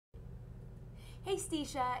Hey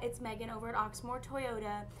Stisha, it's Megan over at Oxmoor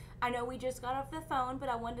Toyota. I know we just got off the phone, but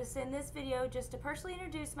I wanted to send this video just to personally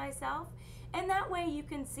introduce myself, and that way you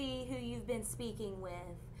can see who you've been speaking with.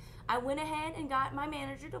 I went ahead and got my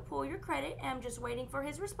manager to pull your credit, and I'm just waiting for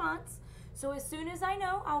his response. So as soon as I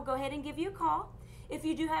know, I'll go ahead and give you a call. If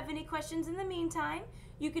you do have any questions in the meantime,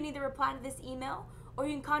 you can either reply to this email or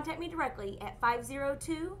you can contact me directly at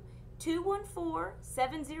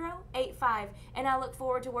 502-214-7085, and I look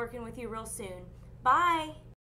forward to working with you real soon. Bye!